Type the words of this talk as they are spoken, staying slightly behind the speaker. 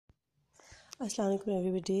Assalamu alaikum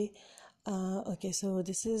everybody. Okay, so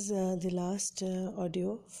this is the last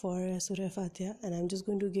audio for Surah Fatiha, and I'm just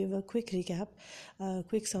going to give a quick recap,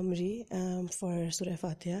 quick summary for Surah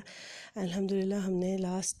Fatiha. Alhamdulillah, हमने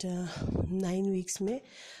last 9 weeks में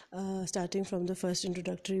starting from the first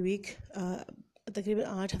introductory week تقریباً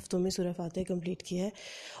 8 ہفتوں میں سورہ فاتحہ complete کی ہے.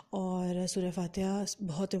 اور سورہ فاتحہ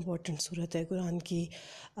بہت امپورٹنٹ صورت ہے قرآن کی.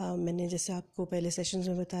 میں نے جیسے آپ کو پہلے سیشنز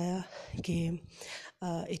میں بتایا کہ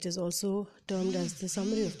it is also termed as the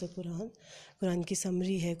summary of the Quran. Quran کی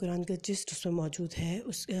سمری ہے, قرآن کا جسٹ اس میں موجود ہے.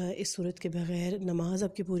 اس صورت کے بغیر نماز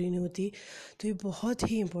آپ کی پوری نہیں ہوتی. تو یہ بہت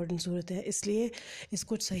ہی امپورٹنٹ صورت ہے, اس لیے اس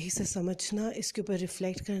کو صحیح سے سمجھنا, اس کے اوپر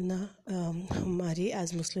ریفلیکٹ کرنا ہماری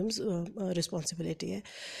ایز مسلمز رسپانسبلٹی ہے.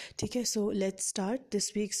 ٹھیک ہے, سو let's start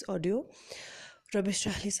this wax audio. رب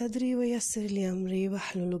اشرح لی صدری ویسر لی امری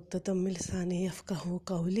واحلل عقدۃ من لسانی یفقہوا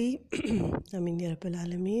قولی. آمین یا رب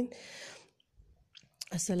العالمین.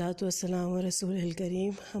 الصلاۃ والسلام علی رسول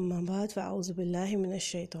الکریم, اما بعد فاعوذ باللہ من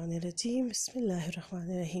الشیطان الرجیم, بسم اللہ الرحمن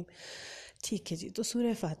الرحیم. ٹھیک ہے جی, تو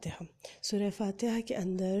سورہ فاتحہ کے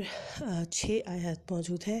اندر 6 آیات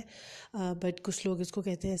موجود ہیں, بٹ کچھ لوگ اس کو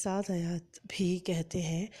کہتے ہیں 7 آیات بھی کہتے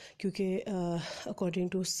ہیں, کیونکہ according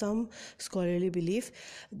to some scholarly belief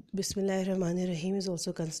بسم اللہ الرحمن الرحیم is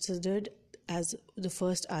also considered as the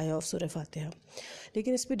first آیا آف سورہ فاتحہ.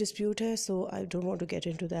 لیکن اس پہ ڈسپیوٹ ہے, سو I don't want to get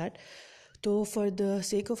into that. تو for the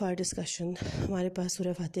sake of our discussion ہمارے پاس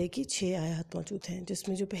سورہ فاتحہ کی 6 آیات موجود ہیں, جس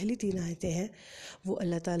میں جو پہلی 3 آیتیں ہیں وہ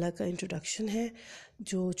اللہ تعالیٰ کا انٹروڈکشن ہے.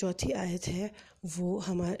 جو چوتھی آیت ہے وہ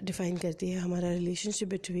ڈیفائن کرتی ہے ہمارا ریلیشن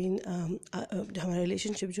شپ بٹوین ہمارا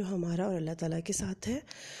ریلیشن شپ جو ہمارا اور اللہ تعالیٰ کے ساتھ ہے.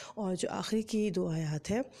 اور جو آخری کی 2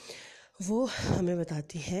 آیات ہے وہ ہمیں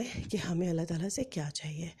بتاتی ہے کہ ہمیں اللہ تعالیٰ سے کیا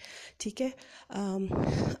چاہیے. ٹھیک ہے,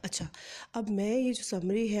 اچھا, اب میں یہ جو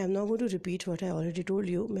سمری ہے, I'm not going to repeat what I already told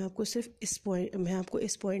you. میں آپ کو صرف اس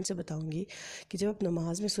پوائنٹ سے بتاؤں گی کہ جب آپ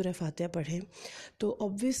نماز میں سورہ فاتحہ پڑھیں تو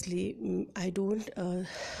obviously I don't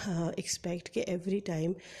expect کہ every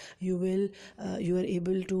time you are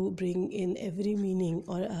able to bring in every meaning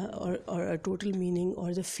or a total meaning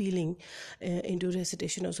or the feeling into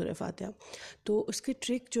recitation of سورہ فاتحہ. تو اس کی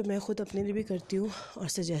ٹرک جو میں خود اپنے لیے بھی کرتی ہوں اور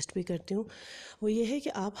سجیسٹ بھی کرتی ہوں وہ یہ ہے کہ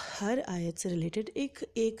آپ ہر آیت سے ریلیٹڈ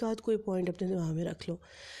ایک آدھ کوئی پوائنٹ اپنے دماغ میں رکھ لو,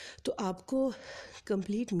 تو آپ کو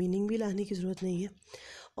کمپلیٹ میننگ بھی لانے کی ضرورت نہیں ہے.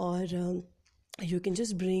 اور you can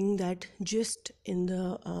just bring that gist in the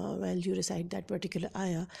while you recite that particular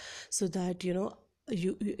ayah, so that you know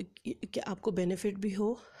کہ آپ کو بینیفٹ بھی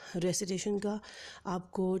ہو ریسیٹیشن کا,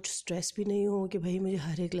 آپ کو اسٹریس بھی نہیں ہو کہ بھائی مجھے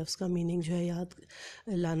ہر ایک لفظ کا میننگ جو ہے یاد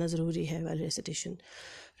لانا ضروری ہے while recitation.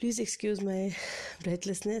 Please excuse my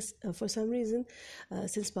بریتھلیسنیس for some reason.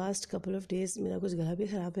 Since past couple of days میرا کچھ گلا بھی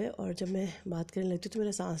خراب ہے, اور جب میں بات کرنے لگتی ہوں تو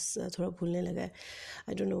میرا سانس تھوڑا پھولنے لگا ہے.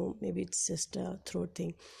 I don't know, may be it's just throat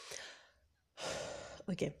thing.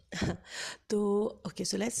 Okay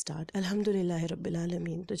so let's start. الحمد للہ رب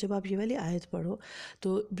العالمین. تو جب آپ یہ والی آیت پڑھو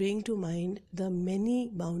تو bring to mind the many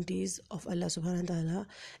bounties of Allah سبحانہ تعالیٰ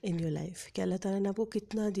ان یور لائف, کہ اللہ تعالیٰ نے آپ کو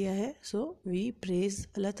کتنا دیا ہے. سو وی پریز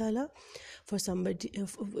اللہ تعالیٰ فار somebody.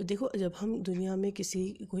 دیکھو, جب ہم دنیا میں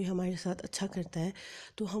کوئی ہمارے ساتھ اچھا کرتا ہے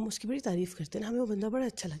تو ہم اس کی بڑی تعریف کرتے ہیں, ہمیں وہ بندہ بڑا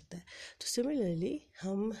اچھا لگتا ہے. تو سملرلی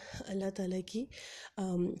ہم اللہ تعالیٰ کی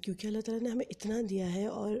کیونکہ اللہ تعالیٰ نے ہمیں اتنا دیا ہے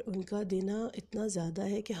اور ان کا دینا اتنا زیادہ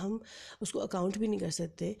ہے کہ ہم اس کو اکاؤنٹ بھی نہیں کر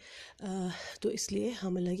سکتے, تو اس لیے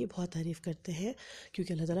ہم اللہ کی بہت تعریف کرتے ہیں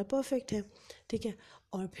کیونکہ اللہ تعالیٰ پرفیکٹ ہے. ٹھیک ہے,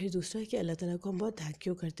 اور پھر دوسرا کہ اللہ تعالیٰ کو ہم بہت تھینک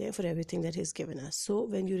یو کرتے ہیں for every thing that has given us. So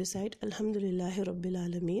when you recite الحمد للہ رب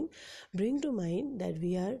العالمین, برنگ to mind that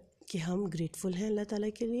we are, کہ ہم گریٹفل ہیں اللہ تعالیٰ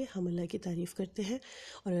کے لیے, ہم اللہ کی تعریف کرتے ہیں,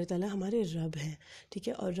 اور اللہ تعالیٰ ہمارے رب ہیں. ٹھیک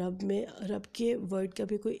ہے, اور رب کے ورڈ کا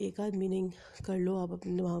بھی کوئی ایک آدھ میننگ کر لو آپ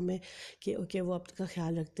اپنے دماغ میں کہ اوکے وہ آپ کا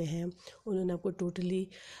خیال رکھتے ہیں, انہوں نے آپ کو totally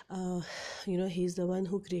he is the one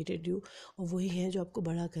who created you, اور وہی ہیں جو آپ کو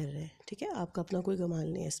بڑا کر رہے ہیں. ٹھیک ہے, آپ کا اپنا کوئی کمال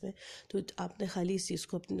نہیں ہے اس میں, تو آپ نے خالی اس چیز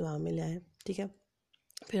کو اپنے دماغ میں لیا ہے. ٹھیک ہے,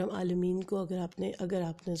 پھر ہم عالمین کو اگر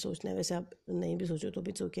آپ نے سوچنا ہے, ویسے آپ نہیں بھی سوچو تو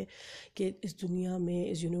بھی سوچے کہ اس دنیا میں,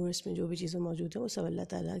 اس یونیورس میں جو بھی چیزیں موجود ہیں وہ سب اللہ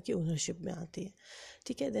تعالیٰ کی اونرشپ میں آتی ہیں.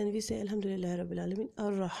 ٹھیک ہے, دین وی سے الحمد للہ رب العالمین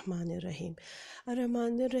الرحمن الرحیم.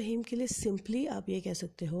 الرحمن الرحیم کے لیے سمپلی آپ یہ کہہ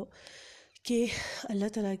سکتے ہو کہ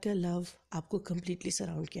اللہ تعالیٰ کا لو آپ کو کمپلیٹلی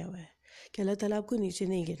سراؤنڈ کیا ہوا ہے, کہ اللہ تعالیٰ آپ کو نیچے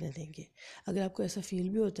نہیں گرنے دیں گے. اگر آپ کو ایسا فیل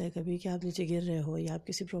بھی ہوتا ہے کبھی کہ آپ نیچے گر رہے ہو یا آپ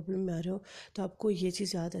کسی پرابلم میں آ رہے ہو, تو آپ کو یہ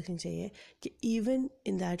چیز یاد رکھنی چاہیے کہ even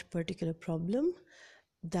in that particular problem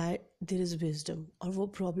that there is wisdom. اور وہ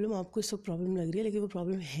پرابلم آپ کو اس وقت پرابلم لگ رہی ہے لیکن وہ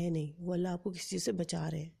پرابلم ہے نہیں, وہ اللہ آپ کو کسی چیز سے بچا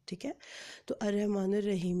رہے ہیں. ٹھیک ہے, تو الرحمن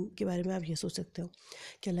الرحیم کے بارے میں آپ یہ سوچ سکتے ہو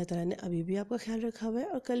کہ اللہ تعالیٰ نے ابھی بھی آپ کا خیال رکھا ہوا ہے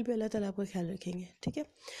اور کل بھی اللہ تعالیٰ آپ کا خیال رکھیں گے. ٹھیک ہے,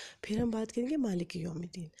 پھر ہم بات کریں گے مالک یوم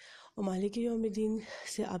الدین. اور مالک یوم الدین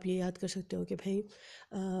سے آپ یہ یاد کر سکتے ہو کہ بھائی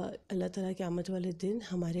اللہ تعالیٰ قیامت والے دن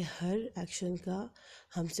ہمارے ہر ایکشن کا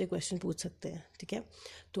ہم سے کویشچن پوچھ سکتے ہیں. ٹھیک ہے,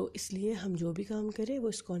 تو اس لیے ہم جو بھی کام کریں وہ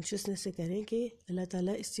اس کانشیسنیس سے کریں کہ اللہ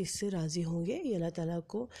تعالیٰ اس چیز سے راضی ہوں گے یا اللہ تعالیٰ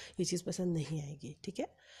کو یہ چیز پسند نہیں آئے گی. ٹھیک ہے,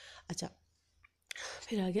 اچھا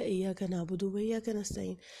پھر آ گیا ایاک نعبد و ایاک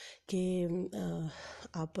نستعین, کہ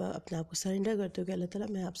آپ اپنے آپ کو سرنڈر کرتے ہو کہ اللہ تعالیٰ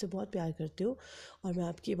میں آپ سے بہت پیار کرتی ہوں اور میں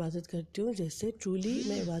آپ کی عبادت کرتی ہوں جیسے ٹرولی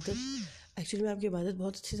میں ایکچولی میں آپ کی عبادت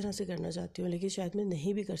بہت اچھی طرح سے کرنا چاہتی ہوں لیکن شاید میں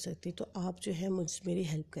نہیں بھی کر سکتی, تو آپ جو ہے میری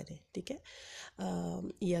ہیلپ کریں. ٹھیک ہے,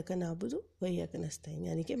 ایاک نعبد و ایاک نستعین,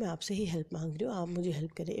 یعنی کہ میں آپ سے ہی ہیلپ مانگ رہی ہوں, آپ مجھے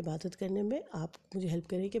ہیلپ کریں عبادت کرنے میں, آپ مجھے ہیلپ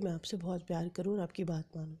کریں کہ میں آپ سے بہت پیار کروں اور آپ کی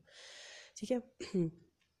بات مانوں. ٹھیک ہے,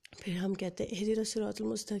 پھر ہم کہتے ہیں اہدنا الصراط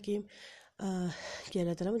المستقیم, کہ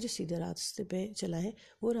اللہ تعالیٰ مجھے سیدھے راستے پہ چلائیں,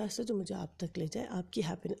 وہ راستہ جو مجھے آپ تک لے جائے, آپ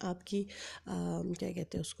کی کیا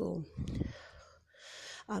کہتے ہیں اس کو,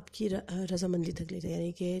 آپ کی رضامندی تک لے جائے,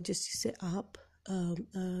 یعنی کہ جس چیز سے آپ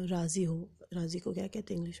راضی ہو. راضی کو کیا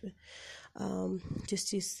کہتے ہیں انگلش میں, جس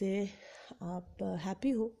چیز سے آپ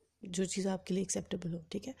ہیپی ہو, جو چیز آپ کے لیے ایکسیپٹیبل ہو.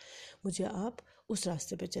 ٹھیک ہے, مجھے آپ اس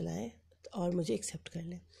راستے پہ چلائیں اور مجھے ایکسیپٹ کر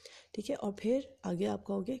لیں. ٹھیک ہے, اور پھر آگے آپ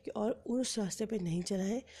کہو گے کہ اور اس راستے پہ نہیں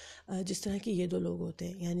چلائیں جس طرح کہ یہ دو لوگ ہوتے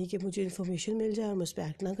ہیں, یعنی کہ مجھے انفارمیشن مل جائے اور میں اس پہ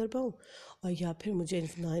ایکٹ نہ کر پاؤں, اور یا پھر مجھے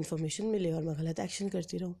نہ انفارمیشن ملے اور میں غلط ایکشن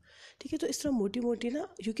کرتی رہوں. ٹھیک ہے, تو اس طرح موٹی نا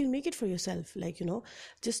you can make it for your self, like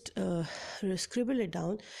just اسکریبل it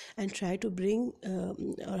down and try to bring,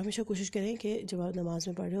 اور ہمیشہ کوشش کریں کہ جب آپ نماز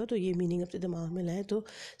میں پڑھ رہے ہو تو یہ میننگ اپنے دماغ میں لائیں, تو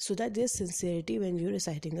so that there sincerity when you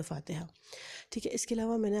reciting دا فاتحہ. ٹھیک ہے, اس کے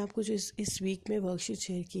علاوہ میں نے آپ کو جو اس ویک میں ورک شیٹ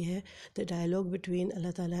شیئر کی ہے, دا ڈائلاگ بٹوین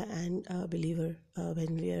اللہ تعالیٰ and believer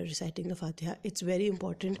when we are reciting دا فاتحہ, اٹس ویری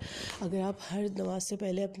امپورٹنٹ. اگر آپ ہر نماز سے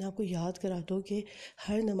پہلے اپنے آپ کو یاد کرا دو کہ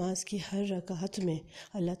ہر نماز کی ہر رکعت میں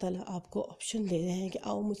اللہ تعالیٰ آپ کو آپشن دے رہے ہیں کہ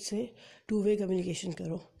آؤ مجھ سے 2 وے کمیونیکیشن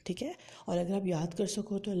کرو. ٹھیک ہے, اور اگر آپ یاد کر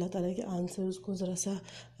سکو تو اللہ تعالیٰ کے آنسرز کو ذرا سا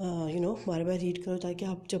بار بار ریڈ کرو, تاکہ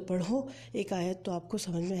آپ جب پڑھو ایک آیت تو آپ کو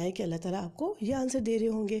سمجھ میں آئے کہ اللہ تعالیٰ آپ کو یہ آنسر دے رہے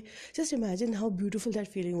ہوں گے. Just imagine how beautiful that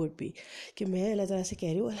feeling would be, کہ میں اللہ تعالیٰ سے کہہ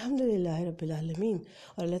رہی ہوں الحمدللہ رب العالمین,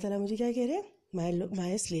 اور اللہ تعالیٰ مجھے کیا کہہ رہے ہیں, my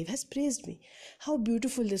slave has praised me. How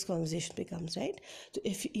beautiful this conversation becomes, right? So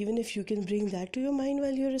even if you can bring that to your mind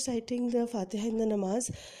while you're reciting the Fatiha in the namaz,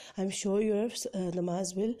 I'm sure your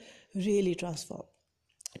namaz will really transform.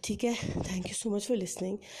 ٹھیک ہے, thank you so much for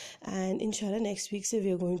listening, and inshallah next week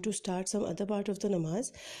we are going to start some other part of the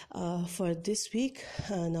namaz. For this week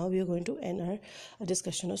now we are going to end our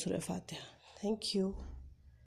discussion of Surah Fatiha. Thank you.